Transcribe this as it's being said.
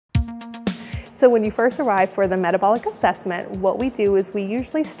So when you first arrive for the metabolic assessment, what we do is we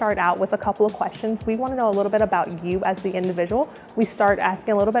usually start out with a couple of questions. We want to know a little bit about you as the individual. We start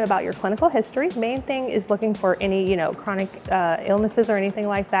asking a little bit about your clinical history. Main thing is looking for any, chronic illnesses or anything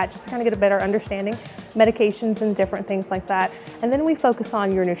like that, just to kind of get a better understanding, medications and different things like that. And then we focus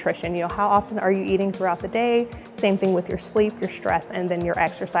on your nutrition. How often are you eating throughout the day? Same thing with your sleep, your stress, and then your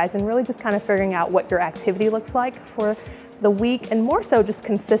exercise, and really just kind of figuring out what your activity looks like for the week, and more so just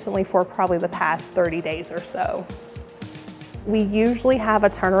consistently for probably the past 30 days or so. We usually have a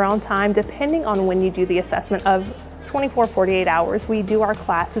turnaround time, depending on when you do the assessment, of 24, 48 hours. We do our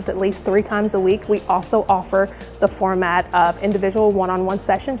classes at least 3 times a week. We also offer the format of individual one-on-one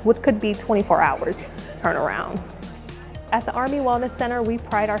sessions, which could be 24 hours turnaround. At the Army Wellness Center, we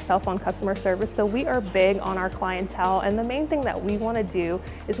pride ourselves on customer service, so we are big on our clientele, and the main thing that we want to do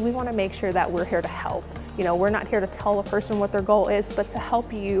is we want to make sure that we're here to help. We're not here to tell a person what their goal is, but to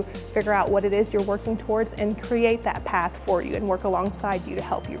help you figure out what it is you're working towards and create that path for you and work alongside you to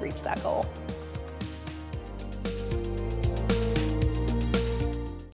help you reach that goal.